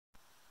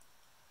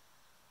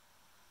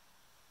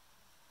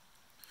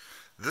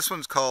This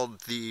one's called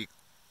the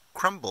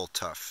Crumble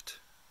tuft,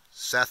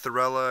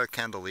 Satharella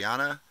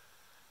candeliana.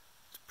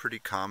 It's pretty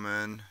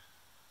common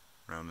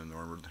around the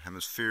northern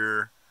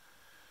hemisphere.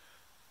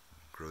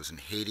 It grows in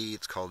Haiti.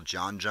 It's called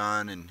John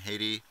John in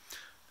Haiti.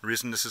 The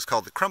reason this is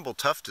called the crumble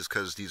tuft is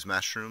because these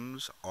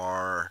mushrooms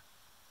are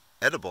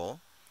edible.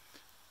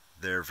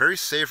 They're very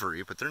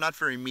savory, but they're not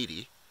very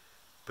meaty.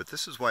 But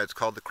this is why it's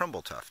called the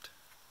crumble tuft.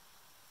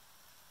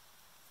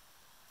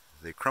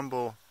 They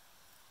crumble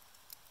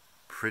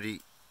pretty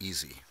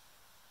easy.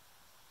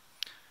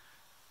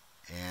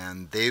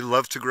 And they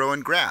love to grow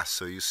in grass,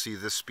 so you see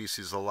this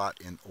species a lot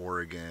in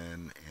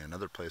Oregon and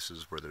other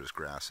places where there's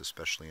grass,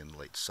 especially in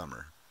late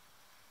summer.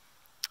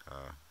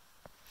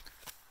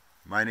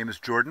 My name is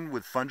Jordan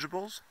with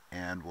Fungibles,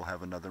 and we'll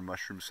have another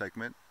mushroom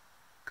segment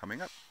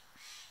coming up.